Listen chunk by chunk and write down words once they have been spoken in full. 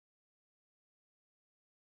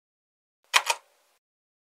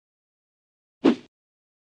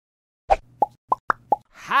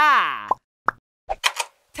Ha!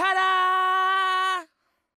 Ta-da!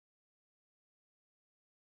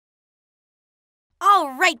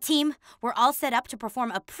 All right, team. We're all set up to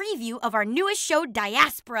perform a preview of our newest show,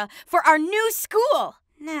 Diaspora, for our new school.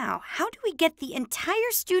 Now, how do we get the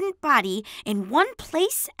entire student body in one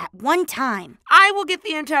place at one time? I will get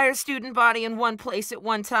the entire student body in one place at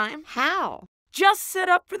one time. How? Just set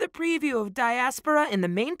up for the preview of Diaspora in the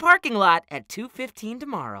main parking lot at 2:15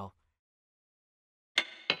 tomorrow.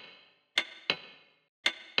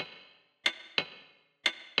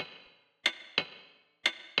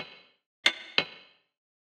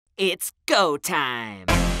 It's go time!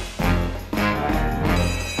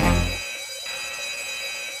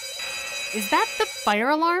 Is that the fire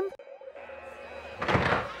alarm?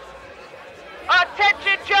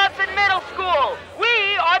 Attention Johnson Middle School!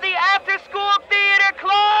 We are the After School Theater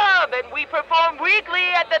Club, and we perform weekly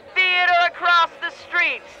at the theater across the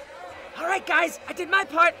street. All right, guys, I did my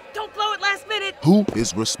part. Don't blow it last minute. Who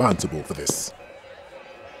is responsible for this?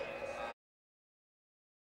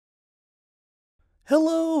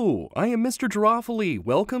 Hello, I am Mr. Girofoli.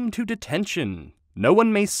 Welcome to detention. No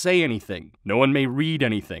one may say anything. No one may read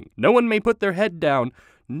anything. No one may put their head down.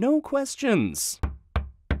 No questions.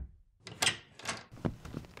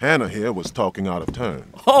 Hannah here was talking out of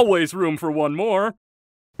turn. Always room for one more.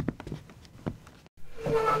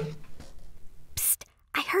 Psst,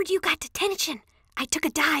 I heard you got detention. I took a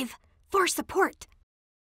dive for support.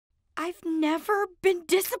 I've never been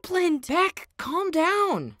disciplined. Beck, calm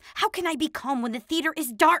down. How can I be calm when the theater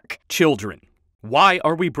is dark? Children, why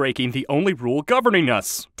are we breaking the only rule governing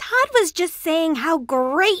us? Todd was just saying how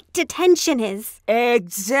great detention is.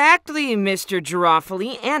 Exactly, Mr.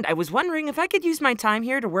 Girofoli. And I was wondering if I could use my time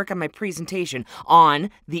here to work on my presentation on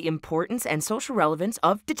the importance and social relevance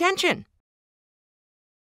of detention.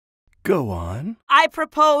 Go on. I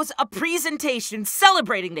propose a presentation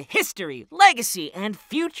celebrating the history, legacy, and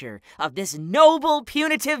future of this noble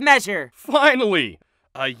punitive measure. Finally!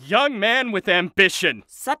 A young man with ambition.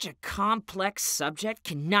 Such a complex subject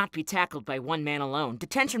cannot be tackled by one man alone.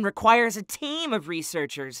 Detention requires a team of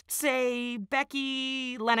researchers. Say,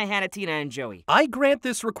 Becky, Lena, Hannah, Tina, and Joey. I grant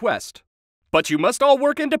this request. But you must all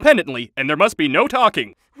work independently, and there must be no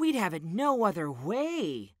talking. We'd have it no other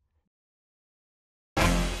way.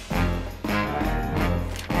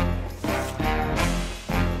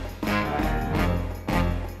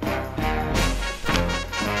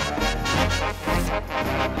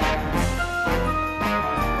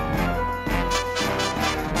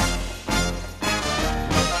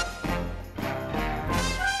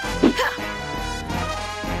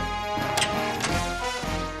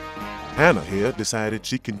 Hannah here decided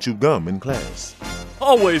she can chew gum in class.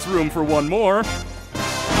 Always room for one more.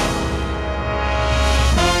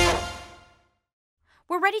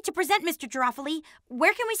 We're ready to present, Mr. Girofoli.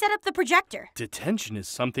 Where can we set up the projector? Detention is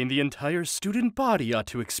something the entire student body ought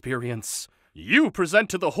to experience. You present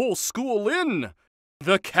to the whole school in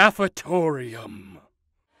the cafetorium.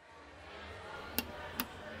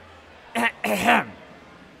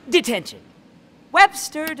 Detention.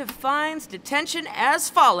 Webster defines detention as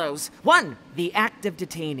follows. 1. The act of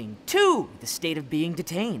detaining. 2. The state of being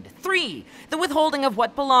detained. 3. The withholding of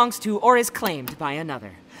what belongs to or is claimed by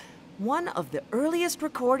another. One of the earliest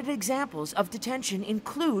recorded examples of detention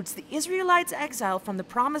includes the Israelites' exile from the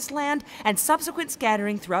Promised Land and subsequent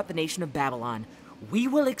scattering throughout the nation of Babylon. We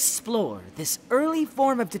will explore this early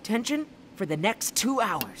form of detention for the next 2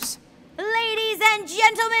 hours. Ladies and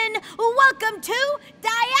gentlemen, welcome to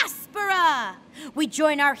Diaspora! We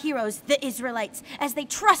join our heroes, the Israelites, as they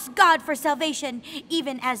trust God for salvation,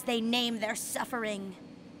 even as they name their suffering.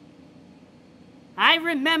 I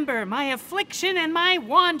remember my affliction and my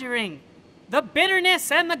wandering, the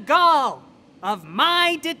bitterness and the gall of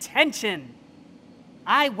my detention.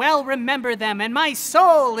 I well remember them, and my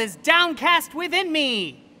soul is downcast within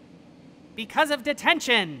me because of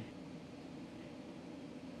detention.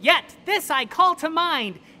 Yet this I call to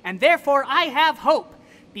mind, and therefore I have hope.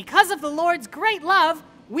 Because of the Lord's great love,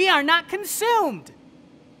 we are not consumed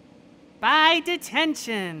by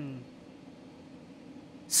detention.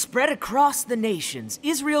 Spread across the nations,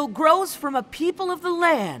 Israel grows from a people of the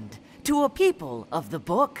land to a people of the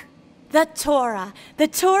book. The Torah. The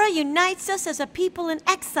Torah unites us as a people in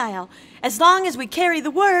exile. As long as we carry the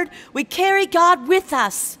word, we carry God with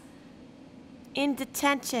us. In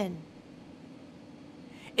detention.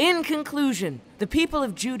 In conclusion, the people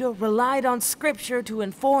of Judah relied on Scripture to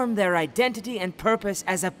inform their identity and purpose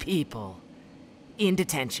as a people. In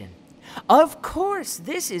detention. Of course,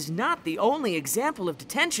 this is not the only example of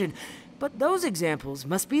detention, but those examples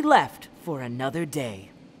must be left for another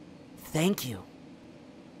day. Thank you.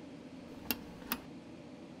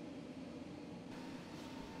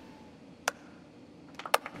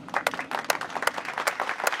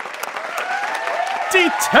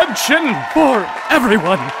 Detention for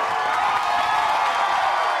everyone!